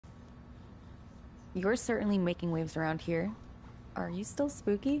You're certainly making waves around here. Are you still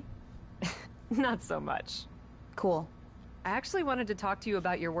spooky? Not so much. Cool. I actually wanted to talk to you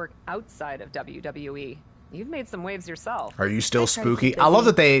about your work outside of WWE. You've made some waves yourself. Are you still I try to keep spooky? I love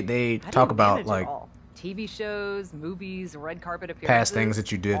busy. that they talk about like TV shows, movies, red carpet appearances. past things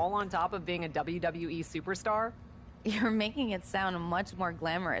that you did. All on top of being a WWE superstar. You're making it sound much more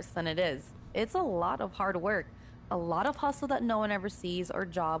glamorous than it is. It's a lot of hard work, a lot of hustle that no one ever sees, or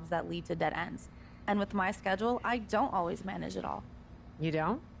jobs that lead to dead ends. And with my schedule, I don't always manage it all. You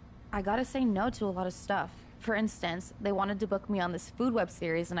don't? I gotta say no to a lot of stuff. For instance, they wanted to book me on this food web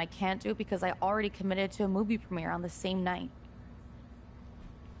series, and I can't do it because I already committed to a movie premiere on the same night.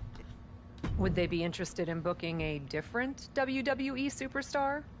 Would they be interested in booking a different WWE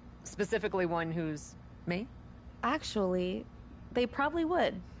superstar? Specifically one who's me? Actually, they probably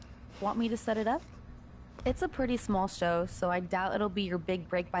would. Want me to set it up? It's a pretty small show, so I doubt it'll be your big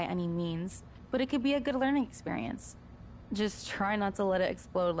break by any means, but it could be a good learning experience. Just try not to let it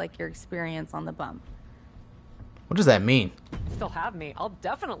explode like your experience on the bump. What does that mean? Still have me. I'll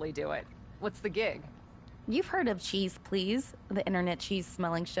definitely do it. What's the gig? You've heard of Cheese Please, the internet cheese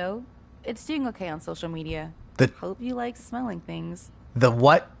smelling show. It's doing okay on social media. Hope you like smelling things. The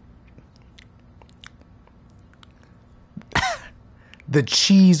what? The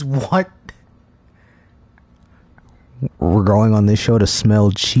cheese what? We're going on this show to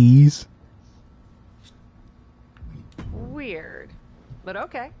smell cheese? Weird. But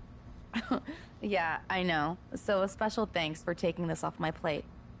okay. Yeah, I know. So a special thanks for taking this off my plate.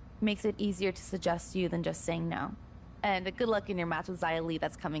 Makes it easier to suggest you than just saying no. And good luck in your match with Xia Li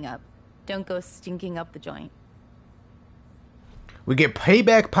that's coming up. Don't go stinking up the joint. We get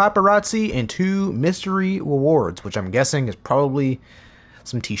payback paparazzi and 2 mystery rewards, which I'm guessing is probably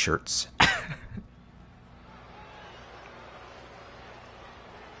some t-shirts.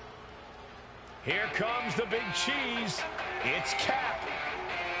 Here comes the big cheese. It's Cap.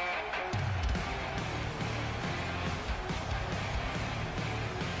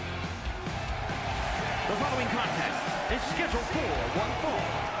 The following contest is scheduled for one fall.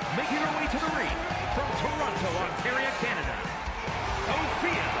 Making her way to the ring from Toronto, Ontario, Canada,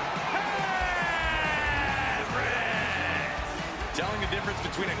 Sophia Everett. Telling the difference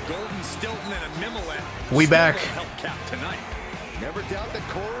between a Golden Stilton and a Mimolette. We back. Help Cap tonight. Never doubt that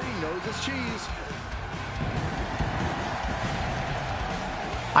Corey knows his cheese.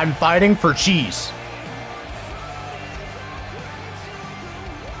 I'm fighting for cheese.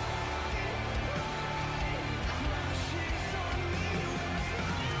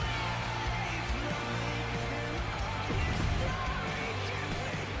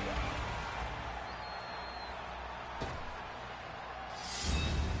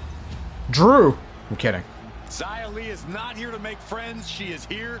 Drew. I'm kidding. Xia Li is not here to make friends. She is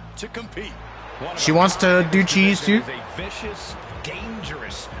here to compete. She wants to do cheese too. Is a vicious,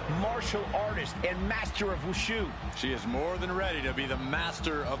 dangerous martial artist and master of wushu. She is more than ready to be the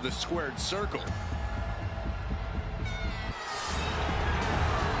master of the squared circle.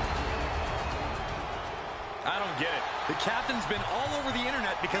 I don't get it. The captain's been all over the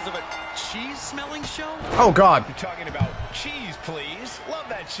internet because of a cheese-smelling show? Oh, God. You're talking about Cheese Please. Love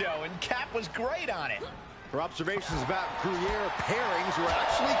that show, and Cap was great on it. Her observations about Gruyere pairings were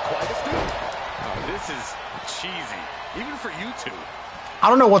actually quite astute. Oh, this is cheesy, even for you two. I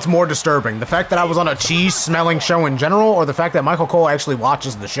don't know what's more disturbing, the fact that I was on a cheese-smelling show in general, or the fact that Michael Cole actually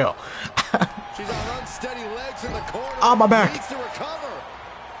watches the show. She's on unsteady legs in the corner. Oh, my back. Needs to recover.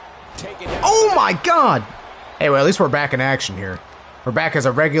 Oh, my God. Hey, well, at least we're back in action here. We're back as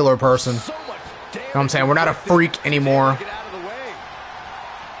a regular person. You know what I'm saying? We're not a freak anymore.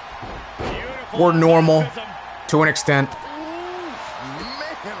 We're normal to an extent.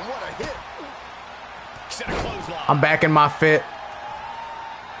 I'm back in my fit.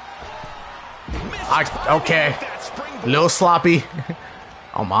 Okay. A little sloppy.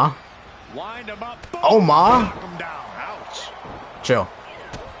 Oh, ma. Oh, ma. Chill.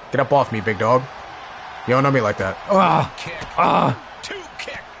 Get up off me, big dog. You don't know me like that. Two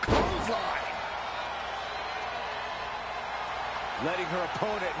kick clothesline. Letting her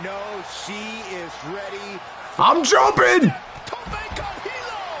opponent know she is ready. I'm jumping!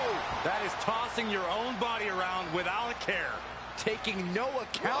 That is tossing your own body around without a care. Taking no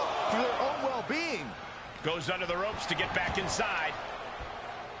account for their own well-being. Goes under the ropes to get back inside.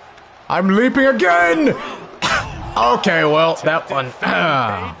 I'm leaping again! Okay, well, that one.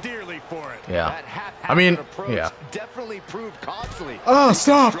 Yeah. I mean, yeah. Definitely proved costly. Oh,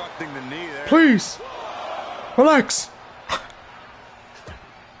 stop! Please! Relax!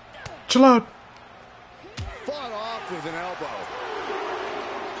 Chill out. Fought off with an elbow.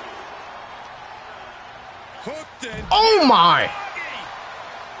 Oh my!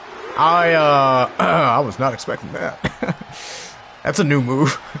 I was not expecting that. That's a new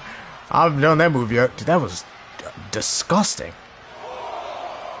move. I haven't done that move yet. Dude, that was disgusting.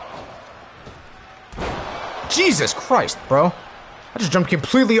 Jesus Christ, bro. I just jumped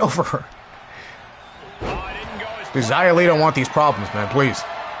completely over her. Dude, Xia Li don't want these problems, man. Please.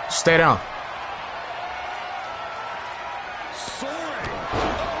 Stay down.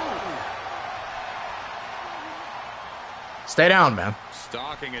 Stay down, man.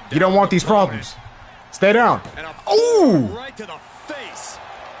 You don't want these problems. Stay down. Oh! Right to the face.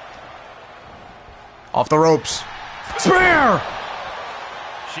 Off the ropes. Spear!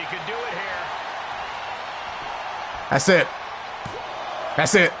 She could do it here. That's it.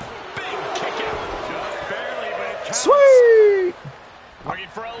 That's it. Big kick out. Just barely, but it counts. Sweet! Looking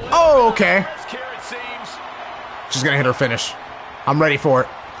for a little Oh, okay. risk here, it seems. She's gonna hit her finish. I'm ready for it.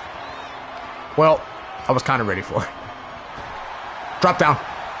 Well, I was kind of ready for it. Drop down.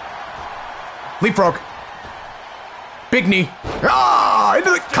 Leapfrog. Big knee. Ah!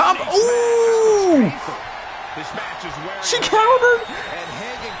 Into the comp. Ooh! This match is wearing She countered. And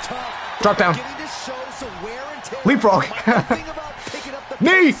hanging tough. Drop down. Beginning to show some wear and tear. Leapfrog. Think about picking up the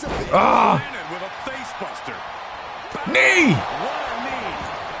Knee. pace a bit. Ah! landed with a face buster. Knee. What a knee.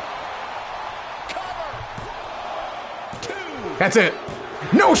 Cover. Two. That's it.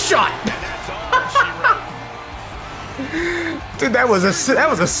 No shot. That's all she wrote. Dude, that was a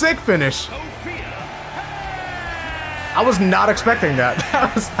sick finish. I was not expecting that.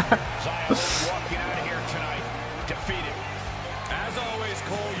 Walking out of here tonight, defeated. As always,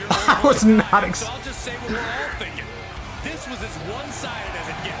 Cole, you're I was not so I'll just say what we're all thinking. This was as one-sided as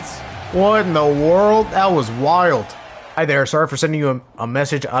it gets. What in the world? That was wild. Hi there, sorry for sending you a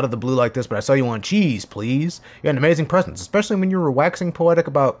message out of the blue like this, but I saw you on Cheese, please. You had an amazing presence, especially when you were waxing poetic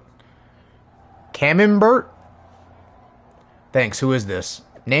about Camembert. Thanks, who is this?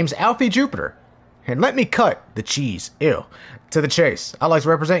 Name's Alfie Jupiter. And let me cut the cheese. Ew. To the chase. I like to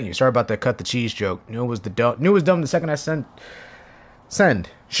represent you. Sorry about that cut the cheese joke. Knew it was dumb the second I send.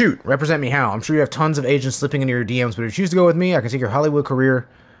 Shoot. Represent me how? I'm sure you have tons of agents slipping into your DMs, but if you choose to go with me, I can take your Hollywood career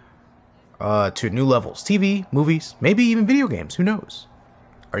to new levels. TV, movies, maybe even video games. Who knows?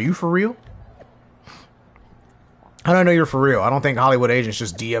 Are you for real? I don't know you're for real. I don't think Hollywood agents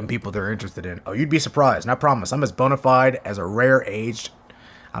just DM people they're interested in. Oh, you'd be surprised. And I promise, I'm as bona fide as a rare aged...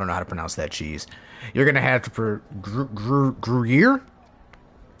 I don't know how to pronounce that cheese. You're going to have to... Gruyere?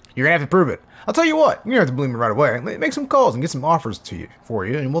 You're going to have to prove it. I'll tell you what. You don't have to believe me right away. Make some calls and get some offers for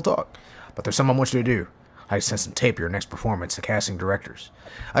you, and we'll talk. But there's something I want you to do. I sent some tape of your next performance to casting directors.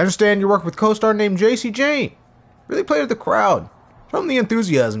 I understand you work with co-star named JC Jane. Really play to the crowd. Show them the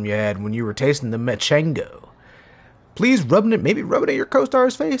enthusiasm you had when you were tasting the Mechengo. Please maybe rub it in your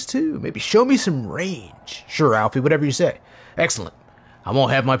co-star's face too. Maybe show me some range. Sure, Alfie, whatever you say. Excellent. I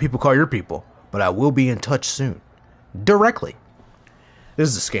won't have my people call your people, but I will be in touch soon. Directly. This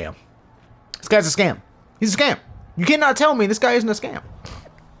is a scam. This guy's a scam. He's a scam. You cannot tell me this guy isn't a scam.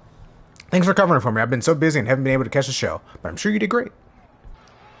 Thanks for covering it for me. I've been so busy and haven't been able to catch the show, but I'm sure you did great.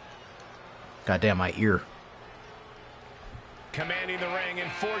 Goddamn, my ear. Commanding the ring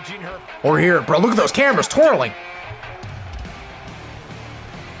and forging her... Or here. Bro, look at those cameras twirling.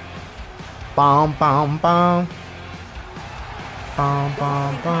 Bum, bum, bum. Bum,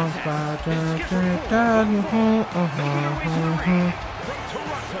 bum, bum, bum, From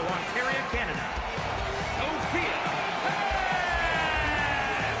Toronto, Ontario, Canada. Sophia.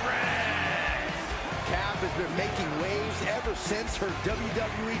 Cap has been making waves ever since her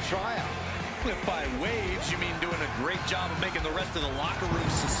WWE tryout. If by waves you mean doing a great job of making the rest of the locker room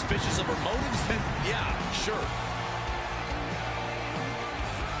suspicious of her motives, then yeah, sure.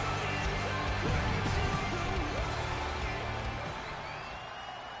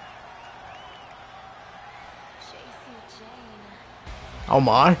 Oh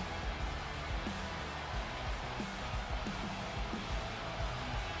my.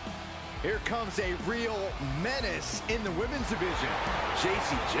 Here comes a real menace in the women's division.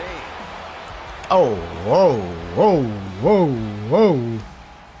 JC Jane. Oh, whoa, whoa, whoa, whoa.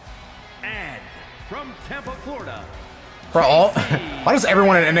 And from Tampa, Florida. Bro, why does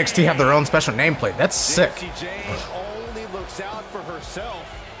everyone in NXT have their own special nameplate? That's sick. JC Jane only looks out for herself.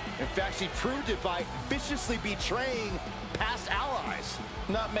 In fact, she proved it by viciously betraying past allies.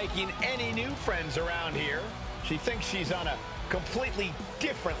 Not making any new friends around here. She thinks she's on a completely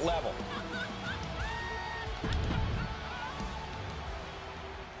different level.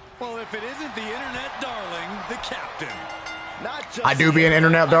 Well, if it isn't the internet darling, the captain. Not just I do be an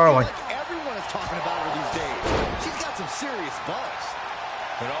internet darling. Like everyone is talking about her these days. She's got some serious buzz.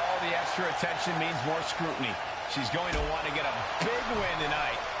 But all the extra attention means more scrutiny. She's going to want to get a big win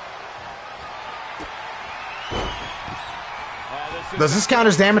tonight. Does this count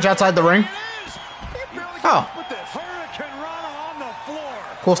as damage outside the ring? Oh.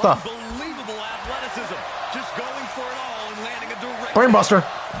 Cool stuff. Unbelievable athleticism. Just going for it all and landing a direct Brainbuster.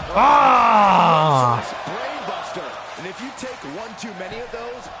 Ah! Brainbuster. And if you take one too many of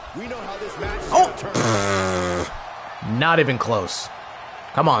those, we know how this match is Oh. going to turn out. Not even close.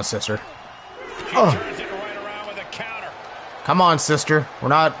 Come on, sister. He turns it right around with a counter. Come on, sister. We're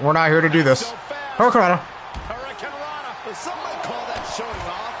not here to do this. Hurricanrana. Hurricanrana. Some might call that showing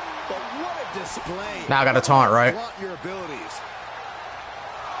off, but what a display. Now I got a taunt, right? Flaunt your abilities.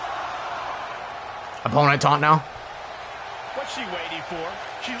 Opponent taunt now. What's she waiting for?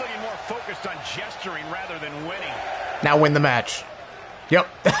 She's looking more focused on gesturing rather than winning. Now win the match. Yep.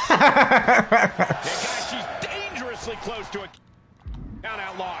 Hey guys, she's dangerously close to a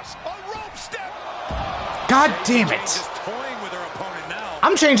count-out loss. A rope step. God damn it. Just toying with her opponent now.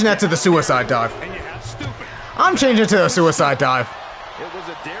 I'm changing that to the suicide dive. And you have stupid. I'm changing it to the suicide dive. It was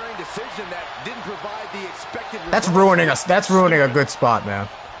a daring decision that didn't provide the expected result. That's ruining us. That's ruining a good spot, man.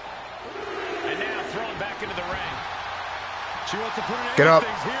 And now thrown back into the ring. She wants to put an end Get to up.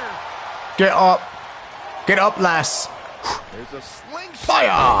 things here. Get up. Get up, lass. There's a slingshot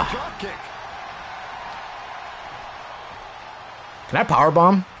Fire. drop kick. Can I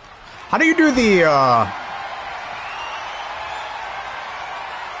powerbomb? How do you do the,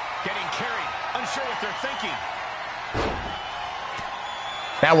 Getting carried. Unsure what they're thinking.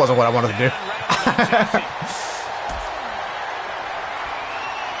 That wasn't what I wanted to do.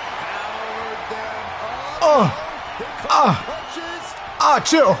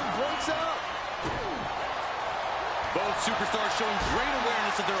 Chill. Both superstars showing great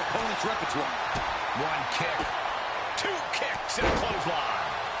awareness of their opponent's repertoire. One kick. Two kicks and a clothesline.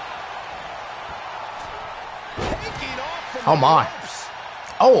 Taking off from Oh, the my. ropes.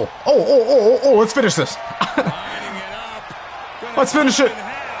 Oh, let's finish this. Lining it up. Gonna Let's finish cut it. in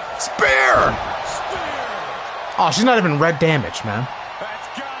half. Spear. Spear. Oh, she's not even red damage, man. That's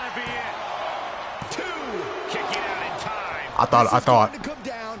gotta be it. Two. Kicking out in time. I thought. This is going to come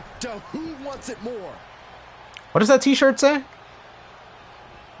down to who wants it more. What does that t-shirt say?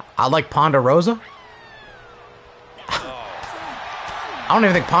 I like Ponderosa. I don't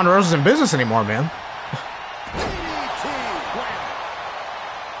even think Ponderosa's in business anymore, man. DDT.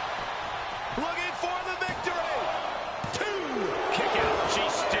 Looking for the victory. Two. Kick out. She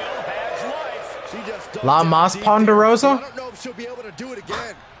still has life. She just dumped La it Mas deep Ponderosa? there. I don't know if she'll be able to do it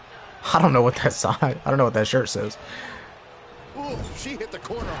again. I don't know what that sign. I don't know what that shirt says. Ooh, she hit the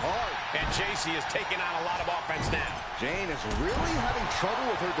corner hard. And JC is taking on a lot of offense now. Jane is really having trouble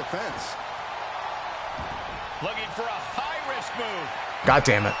with her defense. Looking for a high-risk move. God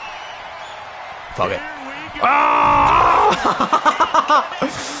damn it. Fuck it. Here we go. Ah!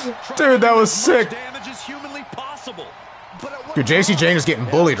 Dude, that was sick. Damage is humanly possible. But at what Dude, JC Jane is getting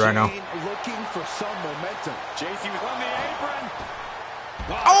bullied right now. Jane looking for some momentum. JC was on the apron.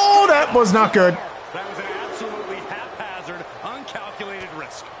 Oh, that was not good. That was an absolutely haphazard, uncalculated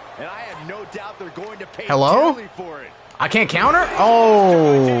risk. And I have no doubt they're going to pay Hello? dearly for it. I can't counter?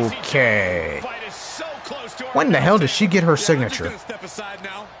 Okay. Fight is so close to our When the hell did she get her Yeah, I'm just signature? gonna step aside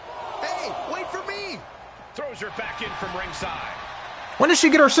now. Hey, wait for me. Throws her back in from ringside. When did she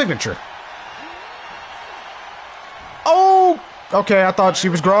get her signature? Oh, okay. I thought she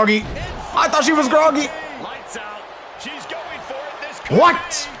was groggy. I thought she was groggy. Lights out. She's going for it. This could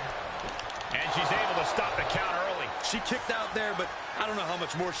What? be. And she's able to stop the count early. She kicked out there, but I don't know how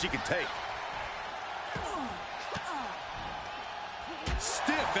much more she can take.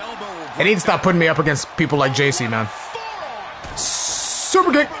 Stiff elbow. will They need to stop putting me up against people like JC, man. Forearm.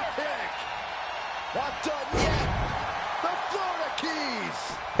 Super kick. Not done yet. The Florida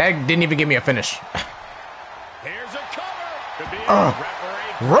Keys. That didn't even give me a finish. Here's a cover. Could be a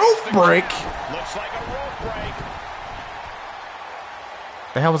referee. Rope break. Looks like a rope break.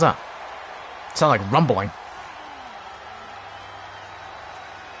 The hell was that? It sounded like rumbling.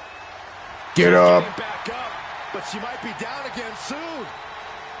 Get up. Getting back up, but she might be down again soon.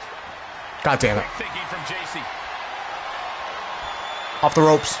 God damn it. Quick thinking from JC. Off the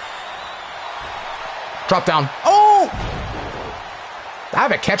ropes. Drop down. Oh! I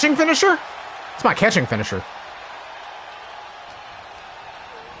have a catching finisher? It's my catching finisher.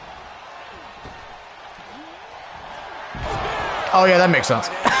 Oh, yeah, that makes sense.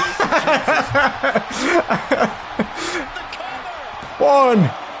 1,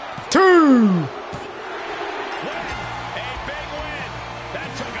 2. A big win. That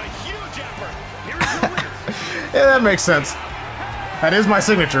took a huge effort. Here's your win. Yeah, that makes sense. That is my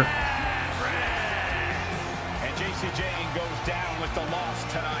signature. And Jacy Jayne goes down with the loss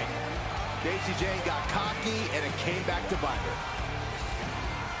tonight. Jacy Jayne got cocky, and it came back to bite her.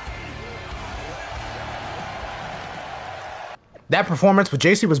 That performance with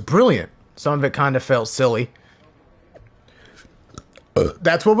Jacy was brilliant. Some of it kind of felt silly.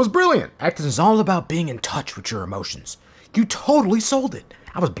 That's what was brilliant. Acting is all about being in touch with your emotions. You totally sold it.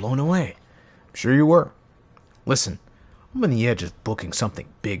 I was blown away. I'm sure you were. Listen, I'm on the edge of booking something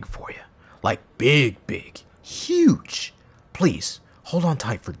big for you. Like big, huge. Please, hold on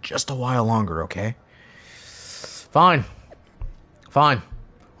tight for just a while longer, okay? Fine. What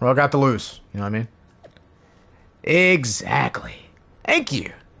do I got to lose? You know what I mean? Exactly. Thank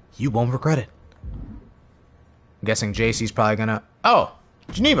you. You won't regret it. I'm guessing JC's probably gonna... Oh,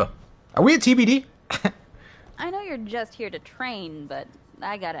 Geneva. Are we at TBD? I know you're just here to train, but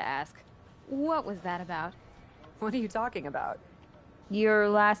I gotta ask. What was that about? What are you talking about? Your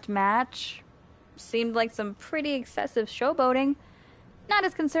last match? Seemed like some pretty excessive showboating. Not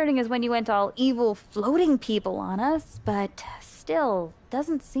as concerning as when you went all evil floating people on us, but still,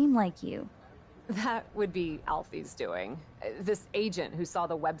 doesn't seem like you. That would be Alfie's doing. This agent who saw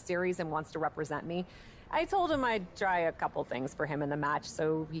the web series and wants to represent me. I told him I'd try a couple things for him in the match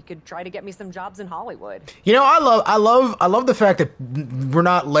so he could try to get me some jobs in Hollywood. You know, I love the fact that we're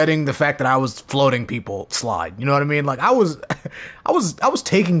not letting the fact that I was floating people slide. You know what I mean? Like I was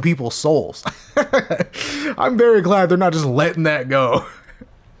taking people's souls. I'm very glad they're not just letting that go.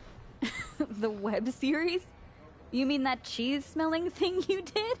 The web series? You mean that cheese-smelling thing you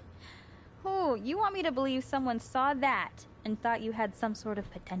did? Oh, you want me to believe someone saw that and thought you had some sort of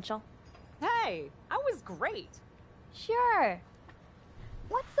potential? Hey, I was great. Sure.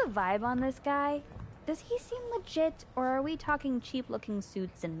 What's the vibe on this guy? Does he seem legit, or are we talking cheap-looking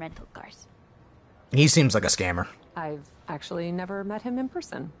suits and rental cars? He seems like a scammer. I've actually never met him in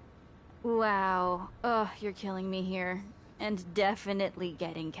person. Wow. Ugh, you're killing me here. And definitely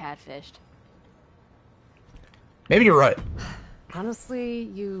getting catfished. Maybe you're right. Honestly,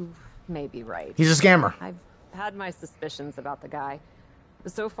 you may be right. He's a scammer. I've had my suspicions about the guy.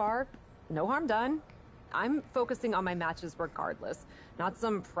 But so far, no harm done. I'm focusing on my matches regardless, not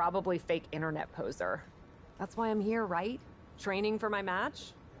some probably fake internet poser. That's why I'm here, right? Training for my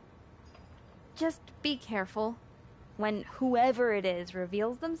match? Just be careful. When whoever it is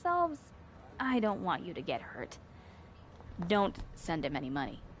reveals themselves, I don't want you to get hurt. Don't send him any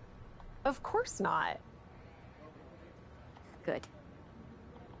money. Of course not. Good.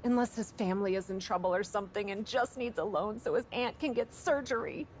 Unless his family is in trouble or something and just needs a loan so his aunt can get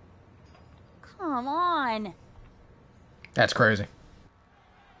surgery. Come on. That's crazy.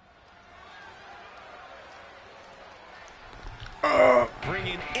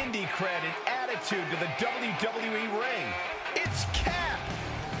 Bringing indie cred and attitude to the WWE ring. It's Cap.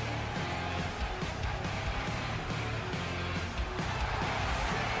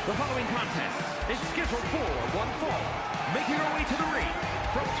 The following contest is scheduled for one fall. Making her way to the ring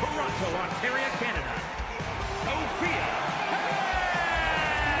from Toronto, Ontario, Canada, Sophia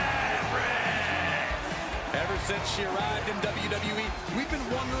Everett. Ever since she arrived in WWE, we've been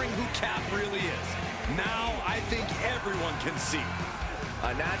wondering who Cap really is. Now, I think everyone can see.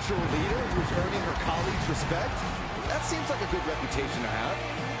 A natural leader who's earning her colleagues' respect? That seems like a good reputation to have.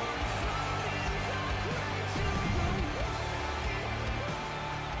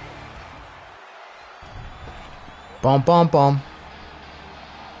 Bum, bum, bum.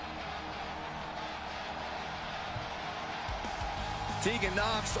 Tegan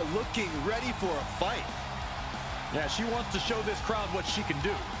Knox looking ready for a fight. Yeah, she wants to show this crowd what she can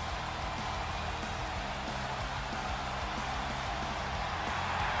do.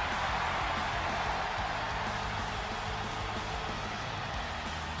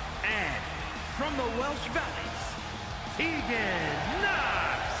 And from the Welsh Valleys, Tegan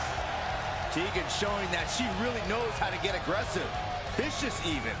Knox. Tegan showing that she really knows how to get aggressive. Vicious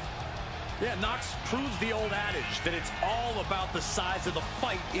even. Yeah, Knox proves the old adage that it's all about the size of the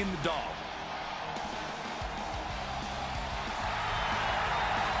fight in the dog.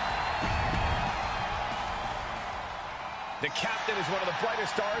 The captain is one of the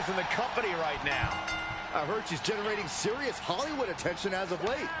brightest stars in the company right now. I heard she's generating serious Hollywood attention as of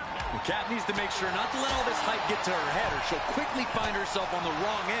late. The Cat needs to make sure not to let all this hype get to her head, or she'll quickly find herself on the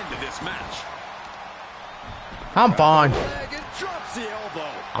wrong end of this match. I'm fine. Leg and drops the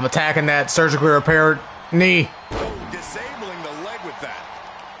elbow. I'm attacking that surgically repaired knee. Oh, disabling the leg with that.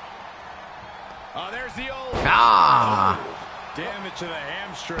 Oh, there's the old damage to the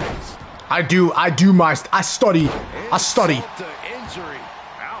hamstrings. I study. Insult to injury.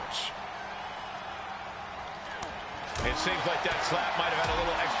 Ouch. It seems like that slap might have had a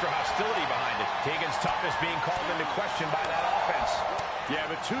little extra hostility behind it. Tegan's toughness being called into question by that offense. Yeah,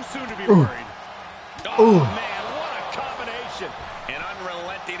 but too soon to be worried. Oh, man, what a combination. An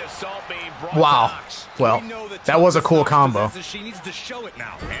unrelenting assault being brought to Wow. Knox. Well, that was a cool combo. She needs to show it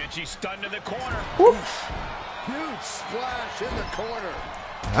now. And she's stunned in the corner. Huge splash in the corner.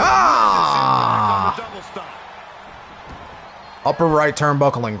 Ah! Double stop. Upper right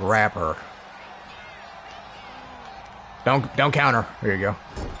turnbuckle and grab her. Don't counter. There you go.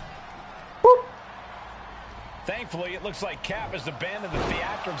 Whoop. Thankfully, it looks like Cap has abandoned the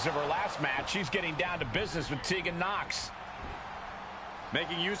theatrics of her last match. She's getting down to business with Tegan Knox.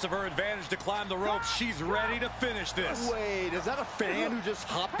 Making use of her advantage to climb the ropes. She's ready to finish this. Wait, is that a fan who just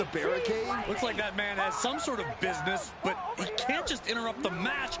hopped the barricade? Looks like that man has some sort of business, but he can't just interrupt the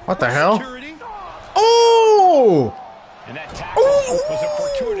match. What the hell? Security. Oh! And that tackle was a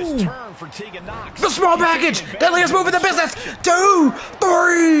fortuitous turn for Tegan Knox. The small package! Deadliest move in the business! 2,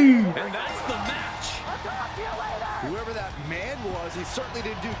 3! And that's the match. Whoever that man was, he certainly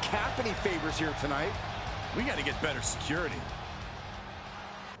didn't do Cap any favors here tonight. We got to get better security.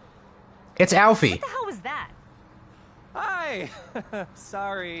 It's Alfie. What the hell was that? Hi!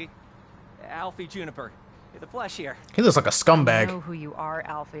 Sorry. Alfie Juniper. The flesh here. He looks like a I scumbag. know who you are,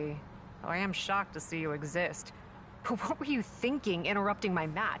 Alfie. Though I am shocked to see you exist. But what were you thinking interrupting my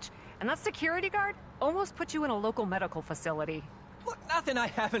match? And that security guard almost put you in a local medical facility. Look, nothing I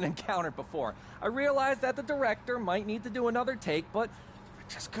haven't encountered before. I realized that the director might need to do another take, but I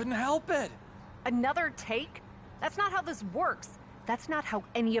just couldn't help it. Another take? That's not how this works. That's not how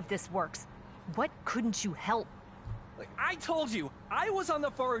any of this works. What couldn't you help? Like, I told you, I was on the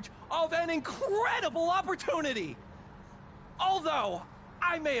verge of an incredible opportunity. Although,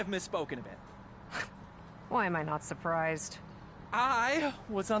 I may have misspoken a bit. Why am I not surprised? I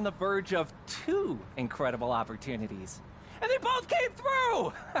was on the verge of 2 incredible opportunities. And they both came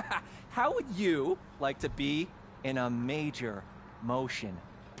through! How would you like to be in a major motion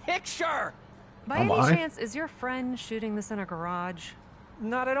picture? By any chance, is your friend shooting this in a garage?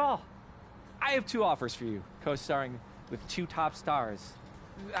 Not at all. I have 2 offers for you, co-starring with 2 top stars.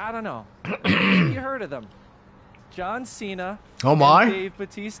 I don't know. You heard of them. John Cena Oh my. and Dave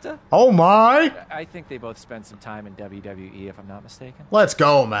Bautista. Oh my. I think they both spent some time in WWE, if I'm not mistaken. Let's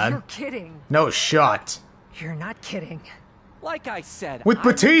go, man. You're kidding. No shot. You're not kidding. Like I said, With I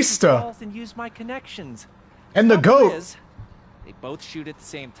make some Batista. calls and use my connections. And the Trouble GOAT. is, they both shoot at the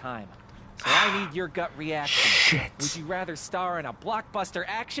same time. So I need your gut reaction. Shit. Would you rather star in a blockbuster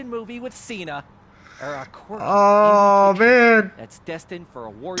action movie with Cena or a quirky Oh, indie picture man. that's destined for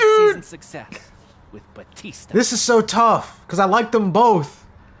award Dude. season success with Batista? This is so tough because I like them both.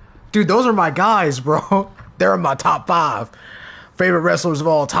 Dude, those are my guys, bro. They're in my top 5 favorite wrestlers of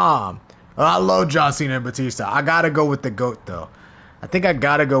all time. I love John Cena and Batista. I gotta go with the GOAT, though. I think I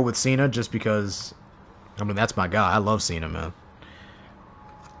gotta go with Cena just because, I mean, that's my guy. I love Cena, man.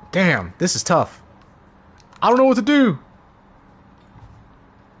 Damn, this is tough. I don't know what to do.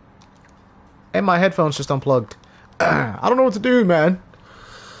 And my headphones just unplugged. I don't know what to do, man.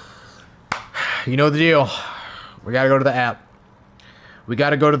 You know the deal. We gotta go to the app. We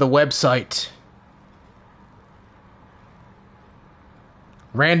gotta go to the website.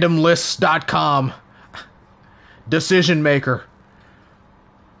 Randomlists.com. Decision maker.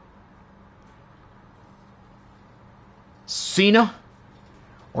 Cena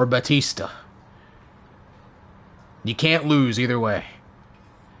or Batista? You can't lose either way.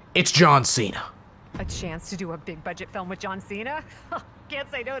 It's John Cena. A chance to do a big budget film with John Cena? Can't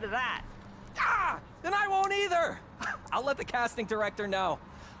say no to that. Ah, then I won't either. I'll let the casting director know.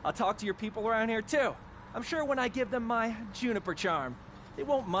 I'll talk to your people around here too. I'm sure when I give them my Juniper charm, they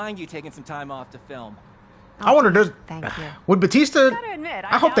won't mind you taking some time off to film. I wonder, does Thank you. would Batista? Gotta admit,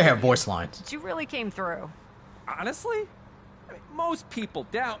 I hope they have doubted you. voice lines. But you really came through. Honestly, I mean, most people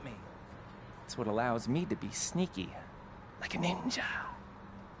doubt me. It's what allows me to be sneaky, like a ninja.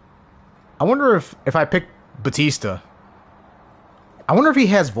 I wonder if I pick Batista, I wonder if he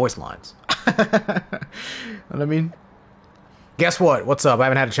has voice lines. You know what I mean? Guess what? What's up? I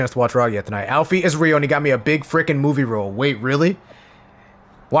haven't had a chance to watch Raw yet tonight. Alfie is real and he got me a big freaking movie role. Wait, really?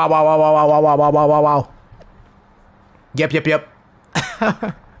 Wow, wow, wow, wow, wow, wow, wow, wow, wow, wow, wow. Yep.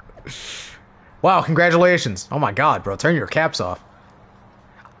 Wow, congratulations. Oh my god, bro. Turn your caps off.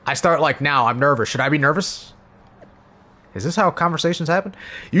 I start like now. I'm nervous. Should I be nervous? Is this how conversations happen?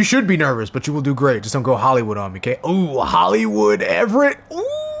 You should be nervous, but you will do great. Just don't go Hollywood on me, okay? Ooh, Hollywood Everett. Ooh.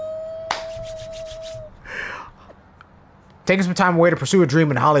 Taking some time away to pursue a dream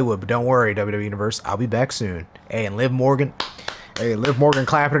in Hollywood, but don't worry, WWE Universe. I'll be back soon. Hey, and Liv Morgan. Hey, Liv Morgan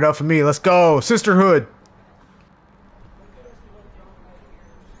clapping it up for me. Let's go. Sisterhood.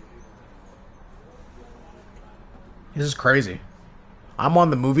 This is crazy. I'm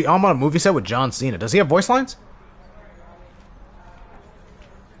on a movie set with John Cena. Does he have voice lines?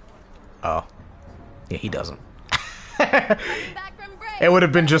 Oh. Yeah, he doesn't. It would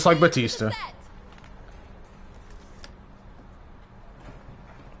have been just like Batista.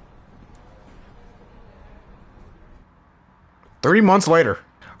 Three months later.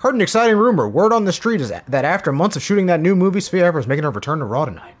 Heard an exciting rumor. Word on the street is that after months of shooting that new movie, Sophia Everett is making her return to Raw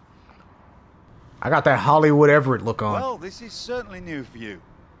tonight. I got that Hollywood Everett look on. Well, this is certainly new for you.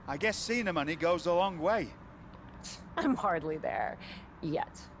 I guess Cena money goes a long way. I'm hardly there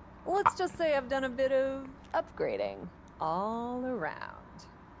yet. Let's just say I've done a bit of upgrading all around.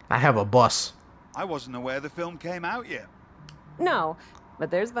 I have a bus. I wasn't aware the film came out yet. No,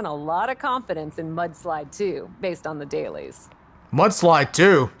 but there's been a lot of confidence in Mudslide 2, based on the dailies. Mudslide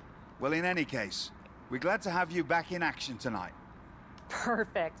 2? Well, in any case, we're glad to have you back in action tonight.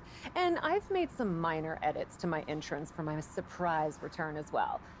 Perfect. And I've made some minor edits to my entrance for my surprise return as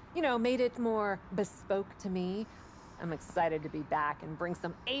well. You know, made it more bespoke to me. I'm excited to be back and bring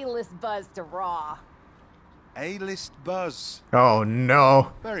some A-list buzz to Raw. A-list buzz. Oh,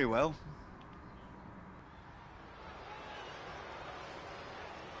 no. Very well.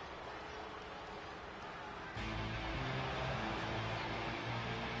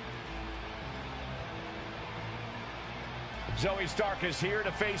 Zoe Stark is here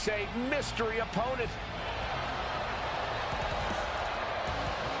to face a mystery opponent.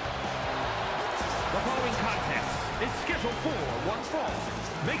 The following contest is scheduled for one fall.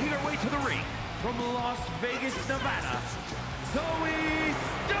 Making her way to the ring from Las Vegas, Nevada, Zoe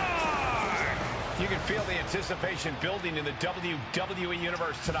Stark! You can feel the anticipation building in the WWE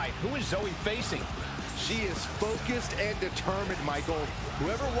Universe tonight. Who is Zoe facing? She is focused and determined, Michael.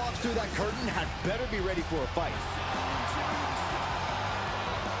 Whoever walks through that curtain had better be ready for a fight.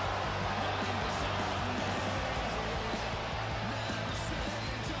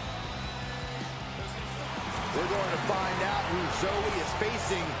 We're going to find out who Zoe is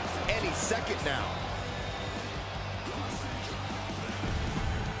facing any second now.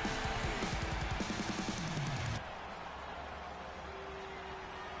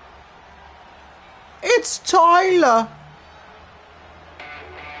 It's Tyler.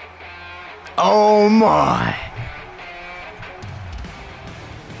 Oh my.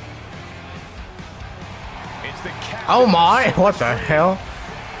 Oh my, what the hell?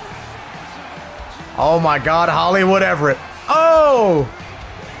 Oh my god, Hollywood Everett. Oh!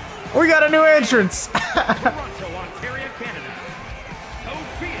 We got a new entrance. Toronto, Ontario, Canada.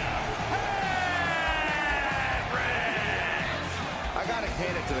 Sophia Everett. I gotta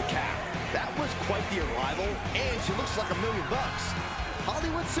hand it to the Cap. That was quite the arrival, and she looks like $1 million.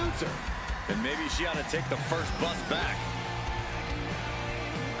 Hollywood suits her. And maybe she ought to take the first bus back.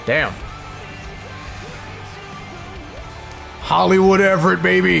 Damn. Hollywood Everett,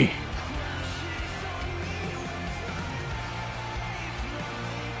 baby.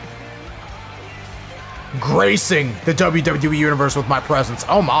 Gracing the WWE Universe with my presence.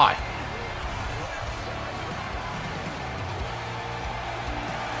 Oh my.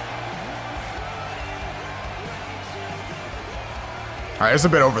 Alright, it's a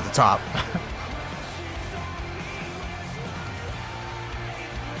bit over the top.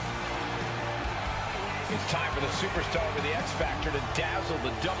 It's time for the superstar with the X Factor to dazzle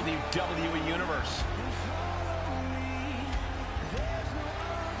the WWE Universe.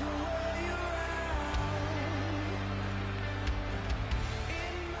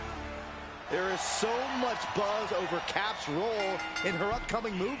 There is so much buzz over Cap's role in her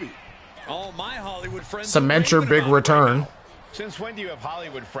upcoming movie. All my Hollywood friends. Cement your big return. Since when do you have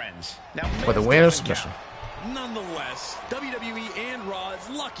Hollywood friends? Now, For the win of submission. Nonetheless, WWE and Raw is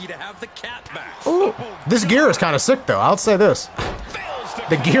lucky to have the Cap back. Ooh, this gear is kind of sick, though. I'll say this.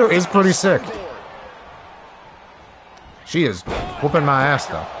 The gear is pretty sick. She is whooping my ass,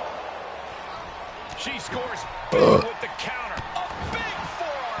 though. She scores big with the counter. A big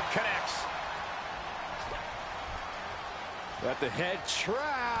forearm connects. Got the head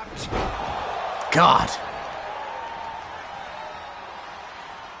trapped. God.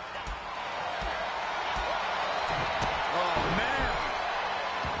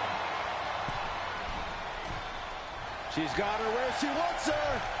 She's got her where she wants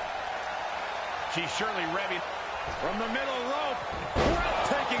her. She's surely ready. From the middle rope,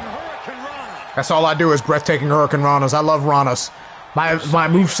 breathtaking Hurricane Rana. That's all I do is breathtaking Hurricane Ranas. I love Ranas. My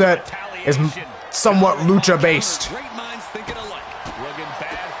moveset is somewhat lucha based. Great minds thinking alike. Looking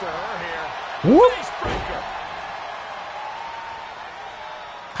bad for her here. Whoop. Icebreaker.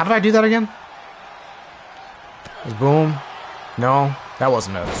 How did I do that again? Boom. No, that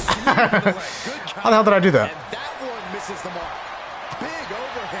wasn't it. How the hell did I do that? And that one misses the mark. Big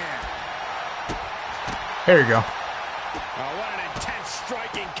overhand. There you go. Oh, what an intense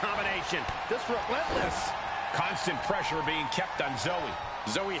striking combination. Just relentless. Constant pressure being kept on Zoe.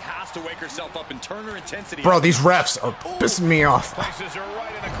 Zoe has to wake herself up and turn her intensity. Bro, these refs are pissing me off. Places her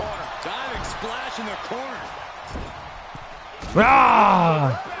right in the corner. Diving splash in the corner.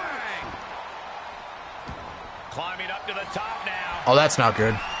 Ah! Climbing up to the top now. Oh, that's not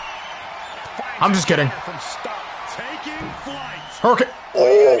good. I'm just kidding. From start. Taking flight. Hurricane. Are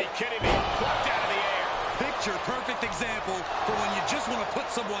Oh! you kidding me? Plucked out of the air. Picture perfect example for when you just want to put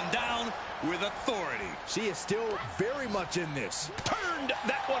someone down with authority. She is still very much in this. Turned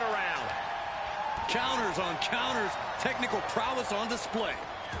that one around. Counters on counters. Technical prowess on display.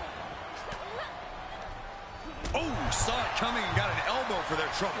 Oh, saw it coming and got an elbow for their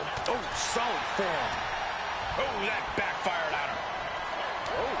trouble. Oh, solid form. Oh, that backfired on her.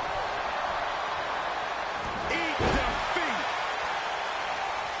 Oh. Eat defeat.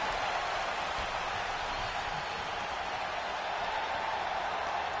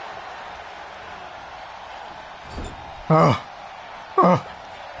 Oh. Oh.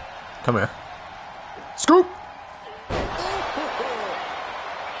 Come here. Scoop!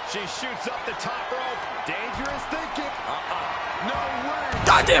 She shoots up the top rope. Dangerous thinking. No way.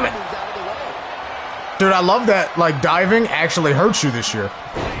 God damn it! Dude, I love that, like, diving actually hurts you this year.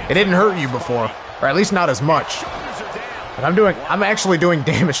 It didn't hurt you before. Or at least not as much. But I'm actually doing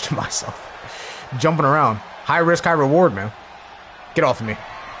damage to myself. Jumping around. High risk, high reward, man. Get off of me.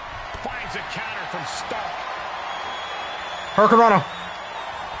 Finds a counter from Stark. Hurricanrana.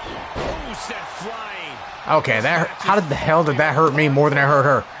 Oh, sent flying. Okay, that how did the hell did that hurt me more than it hurt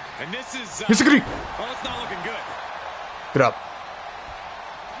her? And this is Oh, it's not looking good. Get up.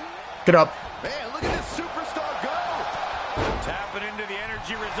 Get up. Man, look at this superstar go. Tapping into the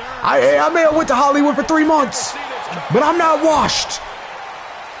energy reserve. I may have went to Hollywood for 3 months, but I'm not washed.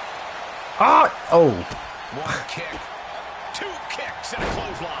 Ah! Oh. One kick. Two kicks and a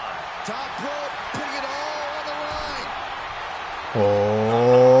clothesline. Top rope, putting it all on the line.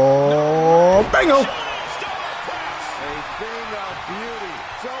 Oh. Bingo. A thing of beauty.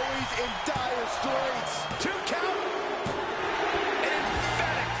 Zoe's in dire straits. 2 count. An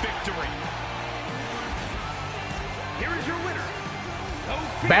emphatic victory. Here is your winner.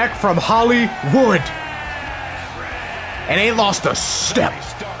 Back from Hollywood. And ain't lost a step.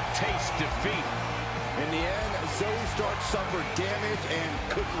 Stark tastes defeat. In the end, Zoe Stark suffered damage and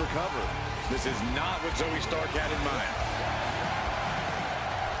couldn't recover. This is not what Zoe Stark had in mind.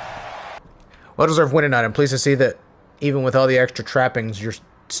 Well-deserved win tonight. I'm pleased to see that even with all the extra trappings, you're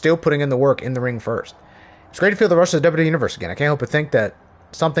still putting in the work in the ring first. It's great to feel the rush of the WWE Universe again. I can't help but think that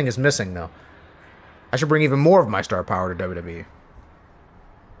something is missing, though. I should bring even more of my star power to WWE.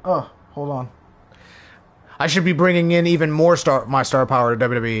 Oh, hold on. I should be bringing in even more my star power to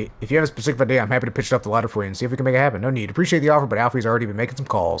WWE. If you have a specific idea, I'm happy to pitch it up the ladder for you and see if we can make it happen. No need. Appreciate the offer, but Alfie's already been making some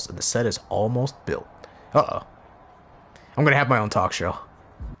calls, and the set is almost built. Uh-oh. I'm going to have my own talk show.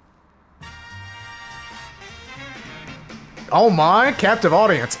 Oh my, captive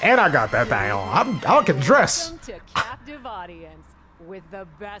audience. And I got that thing on. I can dress. Welcome to Captive Audience with the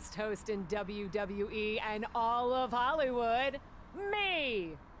best host in WWE and all of Hollywood,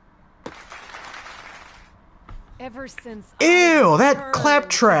 me. Ever since Ew, I that returned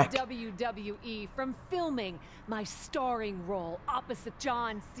claptrap. to WWE from filming my starring role opposite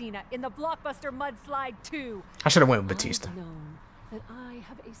John Cena in the blockbuster Mudslide 2, I should have went with Batista. I've known that I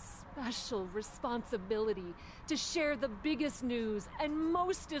have a special responsibility to share the biggest news and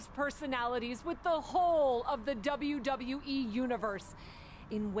mostest personalities with the whole of the WWE universe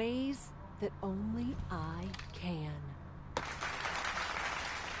in ways that only I can.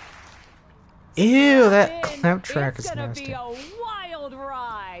 Ew, that clap track is It's gonna nasty. be a wild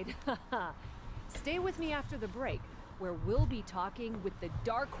ride. Stay with me after the break, where we'll be talking with the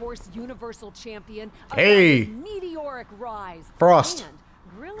Dark Horse Universal Champion about Hey. his meteoric rise Frost. and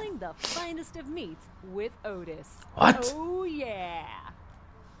grilling the finest of meats with Otis. What? Oh yeah.